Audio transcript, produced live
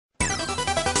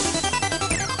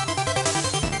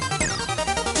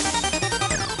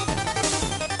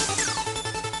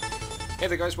Hey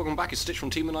there guys, welcome back. It's Stitch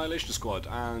from Team Annihilation Squad,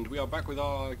 and we are back with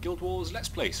our Guild Wars Let's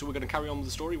Play. So we're going to carry on with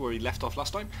the story where we left off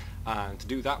last time, and to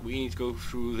do that we need to go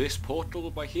through this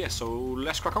portal by here, so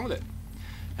let's crack on with it.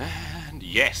 And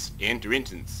yes, enter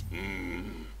instance.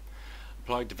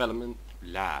 Applied Development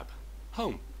Lab.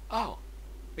 Home. Oh,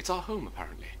 it's our home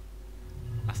apparently.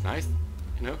 That's nice.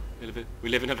 You know, we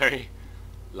live in a very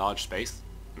large space.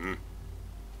 Hang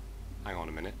on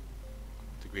a minute.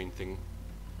 The green thing.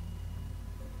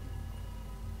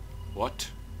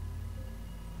 What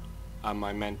am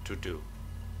I meant to do?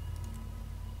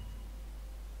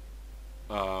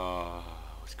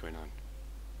 What's going on?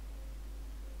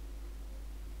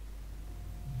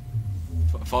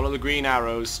 Follow the green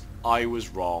arrows. I was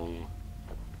wrong.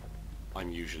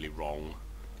 I'm usually wrong.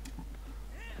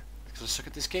 Because I suck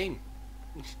at this game.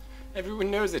 Everyone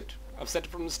knows it. I've said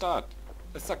it from the start.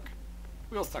 I suck.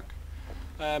 We all suck.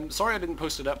 Sorry I didn't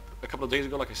post it up a couple of days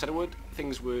ago like I said I would.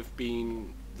 Things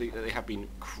they have been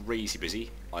crazy busy.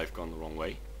 I've gone the wrong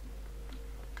way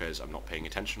because I'm not paying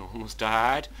attention. Almost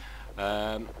died.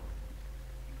 I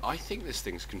think this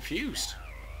thing's confused.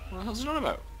 What the hell's it on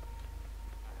about?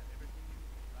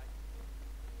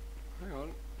 Hang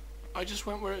on. I just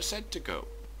went where it said to go.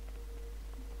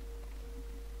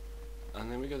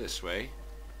 And then we go this way.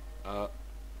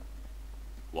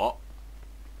 What?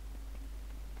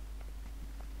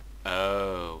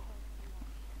 Oh.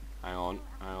 Hang on,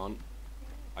 hang on.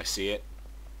 I see it.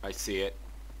 I see it.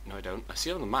 No, I don't. I see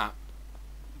it on the map.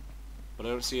 But I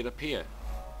don't see it up here.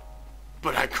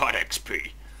 But I got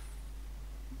XP.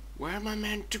 Where am I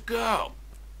meant to go?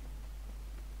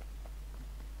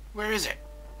 Where is it?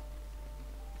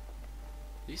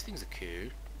 These things are cool.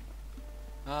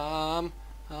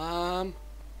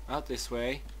 Out this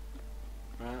way.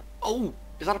 Right. Oh!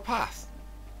 Is that a path?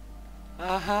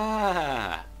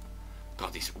 Aha!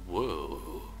 God, these...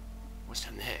 Whoa! What's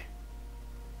down there?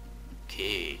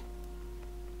 Okay.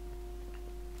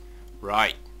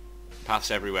 Right. Paths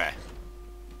everywhere.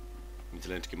 Need to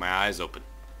learn to keep my eyes open.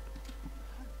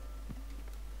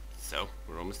 So,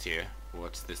 we're almost here.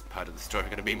 What's this part of the story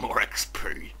going to be? More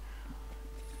XP.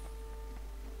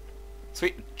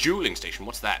 Sweet. Dueling station.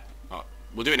 What's that? Oh,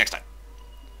 we'll do it next time.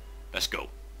 Let's go.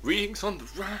 Readings on the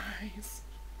rise.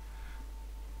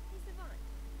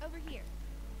 Over here.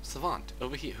 Savant,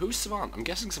 over here. Who's Savant? I'm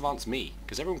guessing Savant's me,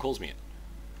 because everyone calls me it.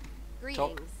 Greetings.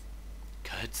 Talk.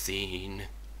 Cutscene.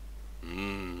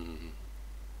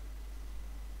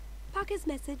 Paka's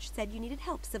message said you needed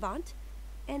help, Savant.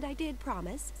 And I did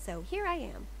promise, so here I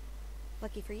am.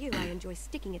 Lucky for you, I enjoy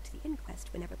sticking it to the inquest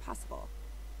whenever possible.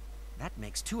 That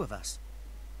makes two of us.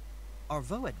 Our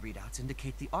VOED readouts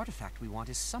indicate the artifact we want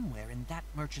is somewhere in that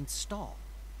merchant's stall.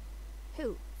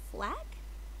 Who? Flack?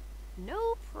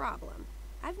 No problem.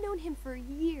 I've known him for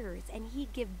years, and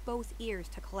he'd give both ears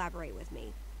to collaborate with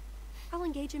me. I'll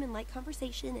engage him in light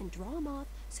conversation and draw him off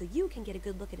so you can get a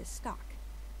good look at his stock.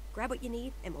 Grab what you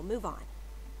need, and we'll move on.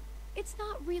 It's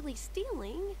not really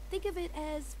stealing. Think of it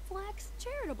as Flack's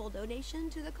charitable donation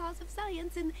to the cause of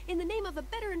science in the name of a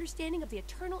better understanding of the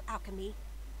eternal alchemy.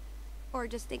 Or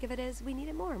just think of it as we need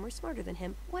it more and we're smarter than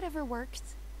him. Whatever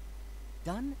works.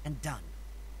 Done and done.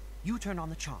 You turn on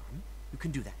the charm. You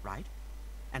can do that, right?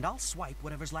 And I'll swipe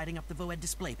whatever's lighting up the VOED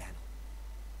display panel.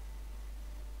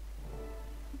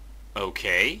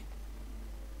 Okay.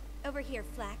 Over here,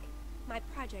 Flack. My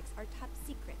projects are top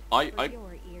secret for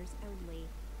your ears only.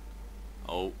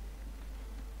 Oh.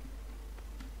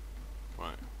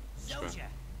 Right. Zoja,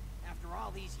 after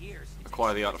all these years,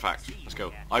 Acquire the artifact. Let's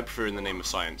go. I prefer in the name of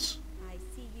science. I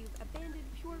see you've abandoned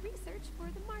pure research for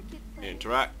the marketplace.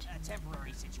 Interact. A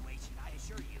temporary situation, I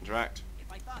assure you. Interact.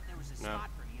 If I thought there was a spot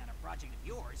for me on a project of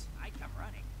yours, I'd come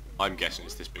running. I'm guessing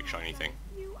it's this big shiny thing.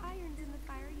 You irons in the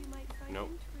fire you might find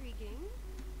Nope. intriguing.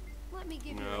 Let me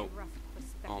give you a rough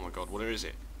perspective. Oh my god, what is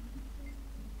it?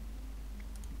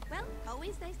 Well,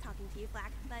 always nice talking to you,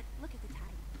 Flack, but look at the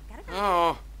time. Gotta go.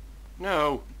 Oh,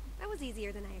 no. That was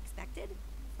easier than I expected.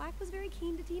 Flack was very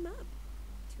keen to team up.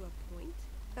 To a point.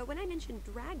 But when I mentioned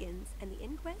dragons and the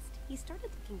inquest, he started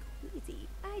looking queasy.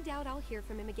 I doubt I'll hear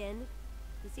from him again.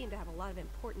 He seemed to have a lot of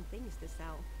important things to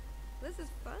sell. This is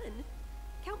fun.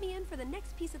 Count me in for the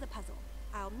next piece of the puzzle.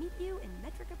 I'll meet you in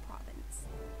Metrica Province.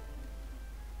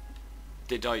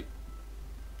 Did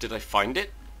I find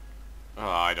it? Oh,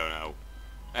 I don't know.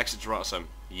 Exit to Rotterdam.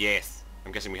 Yes.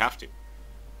 I'm guessing we have to.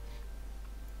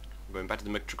 We're going back to the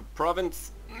Metrica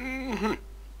Province.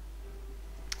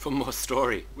 For more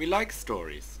story. We like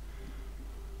stories.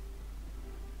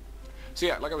 So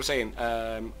yeah, like I was saying,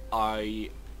 I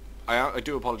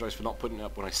do apologise for not putting it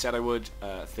up when I said I would.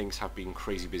 Things have been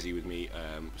crazy busy with me,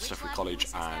 stuff with college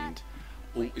and...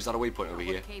 Oh, is that a waypoint over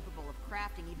here? Capable of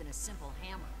crafting even a simple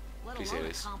hammer, let Please alone say a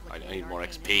this. I complicated need more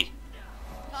arcane XP.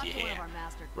 Talk to one of Yeah. our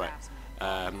master Right. craftsmen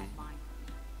and Um, mine.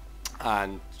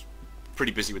 and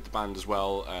pretty busy with the band as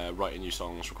well, writing new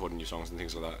songs, recording new songs and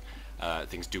things like that.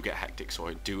 Things do get hectic, so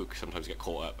I do sometimes get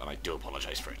caught up, and I do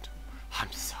apologise for it.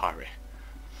 I'm sorry.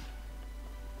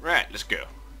 Right, let's go.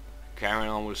 Carrying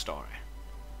on with the story.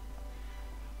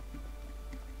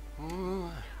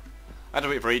 I had to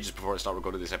wait for ages before I start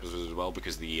recording this episode as well,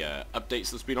 because the updates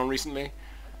that's been on recently,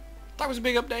 that was a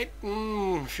big update.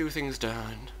 A few things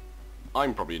done.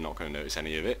 I'm probably not going to notice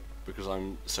any of it, because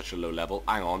I'm such a low level.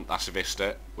 Hang on, that's a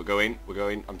Vista. We're going.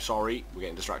 I'm sorry, we're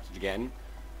getting distracted again.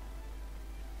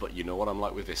 But you know what I'm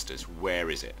like with Vistas. Where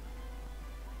is it?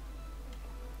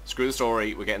 Screw the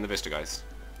story, we're getting the Vista, guys.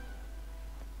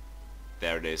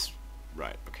 There it is.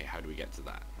 Right, okay, how do we get to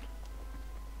that?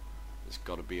 There's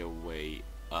got to be a way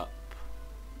up.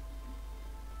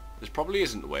 This probably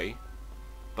isn't the way,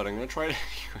 but I'm going to try it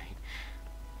anyway.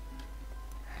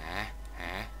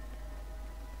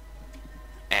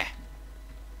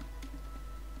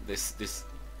 This,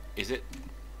 is it?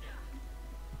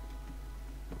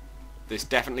 This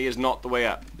definitely is not the way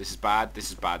up. This is bad, this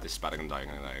is bad, this is bad. I'm gonna die, I'm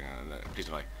gonna die. Please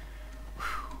don't die.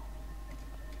 Whew.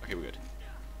 Okay, we're good.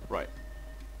 Right.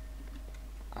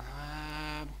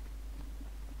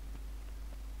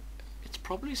 It's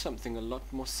probably something a lot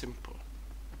more simple.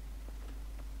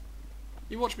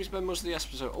 You watch me spend most of the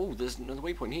episode. Oh, there's another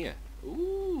waypoint here.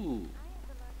 Ooh.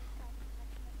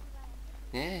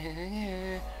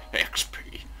 Yeah.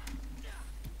 XP.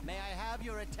 May I have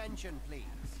your attention, please?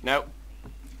 No.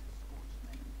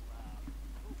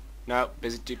 No,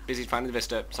 busy finding the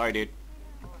Vista. Sorry, dude.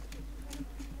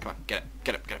 Come on, get up,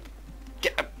 get up, get up.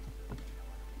 Get up!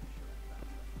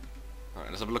 Alright,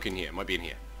 let's have a look in here. It might be in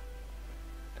here.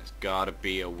 There's gotta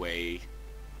be a way.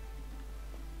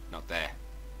 Not there.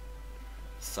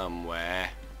 Somewhere.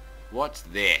 What's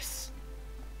this?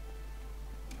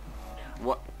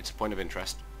 What? It's a point of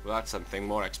interest. Well, that's something.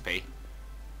 More XP.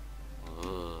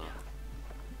 Ugh.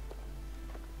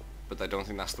 But I don't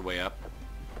think that's the way up.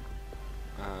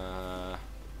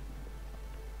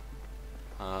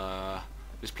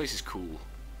 This place is cool.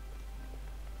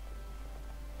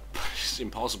 But it's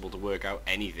impossible to work out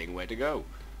anything where to go.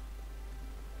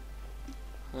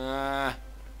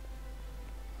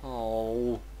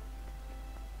 Oh.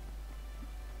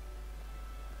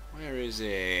 Where is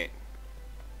it?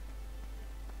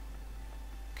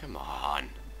 Come on.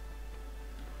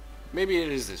 Maybe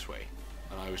it is this way,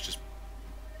 and I was just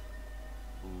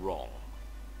wrong.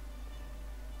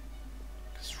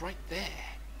 It's right there.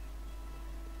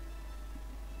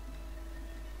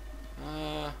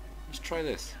 Let's try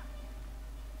this.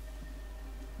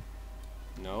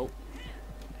 No.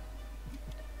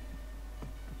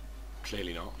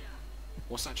 Clearly not.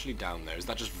 What's actually down there? Is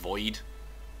that just void?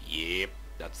 Yep.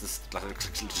 That's just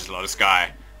a lot of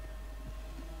sky.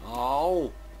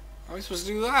 Oh. How am I supposed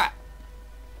to do that?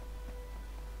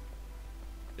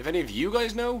 If any of you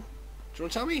guys know, do you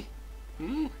want to tell me?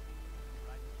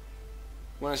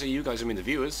 When I say you guys, I mean the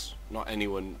viewers, not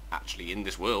anyone actually in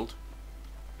this world.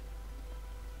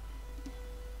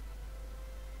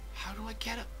 How do I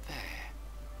get up there?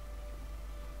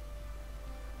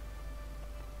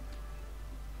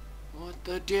 What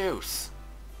the deuce?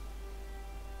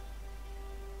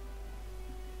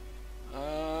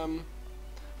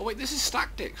 Oh wait, this is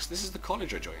Stactics. This is the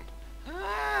college I joined.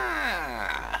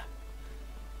 Ah!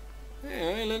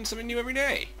 Yeah, I learn something new every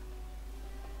day.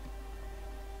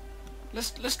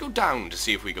 Let's go down to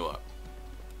see if we go up.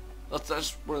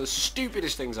 That's one of the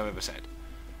stupidest things I've ever said.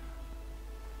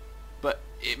 But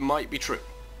it might be true.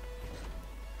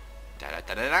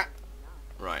 Da-da-da-da-da.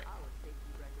 Right.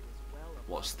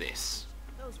 What's this?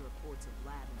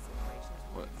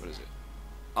 What is it?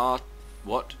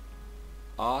 What?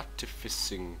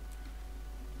 Artificing.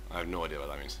 I have no idea what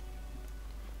that means.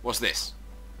 What's this?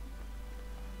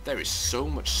 There is so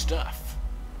much stuff.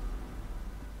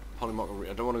 Polymorph.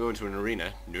 I don't want to go into an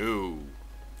arena. No.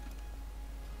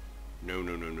 No.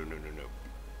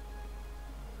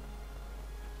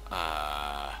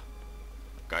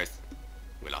 Guys,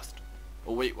 we lost.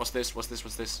 Oh wait, what's this? What's this?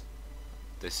 What's this?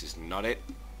 This is not it.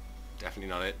 Definitely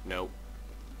not it. No.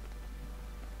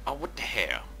 Oh, what the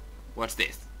hell? What's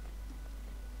this?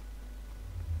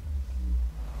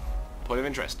 Point of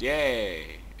interest.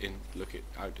 Yay! Look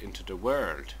out into the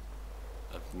world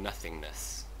of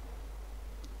nothingness.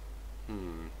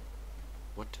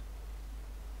 What?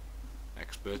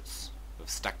 Experts of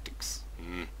statics.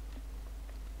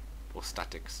 Or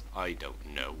statics. I don't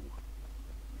know.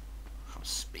 How to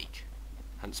speak.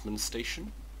 Huntsman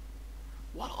Station?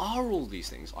 What are all these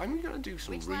things? I'm gonna do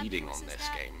some reading on this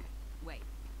game.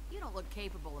 You don't look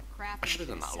capable of crafting. I should have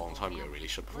done that a long time ago, really,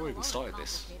 before we even started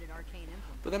this.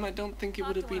 But then I don't think it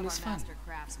would have been as fun. Master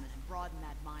craftsman and broaden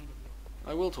that mind of yours.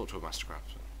 I will talk to a master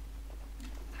craftsman.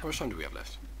 How much time do we have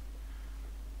left?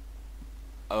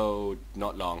 Oh,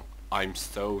 not long. I'm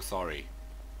so sorry.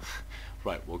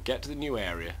 Right, we'll get to the new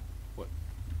area.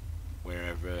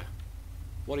 Wherever...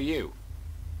 What are you?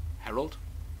 Herald?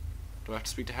 Do I have to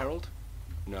speak to Herald?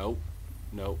 No.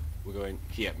 No. We're going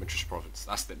here, Matrica Province.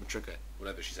 That's the Matrica,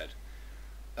 whatever she said.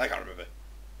 I can't remember.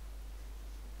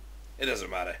 It doesn't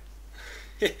matter.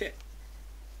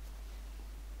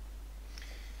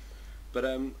 But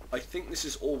I think this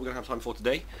is all we're going to have time for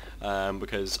today,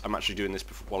 because I'm actually doing this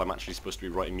while I'm actually supposed to be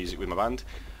writing music with my band.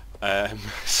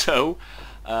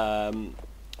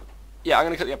 Yeah, I'm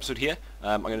going to cut the episode here.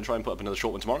 I'm going to try and put up another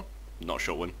short one tomorrow. Not a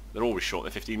short one. They're always short.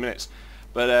 They're 15 minutes.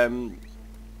 But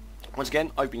once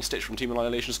again, I've been Stitch from Team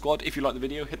Annihilation Squad. If you like the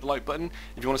video, hit the like button.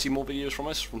 If you want to see more videos from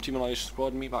us, from Team Annihilation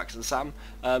Squad, me, Max and Sam,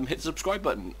 hit the subscribe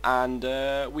button. And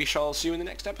we shall see you in the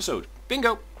next episode.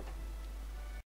 Bingo!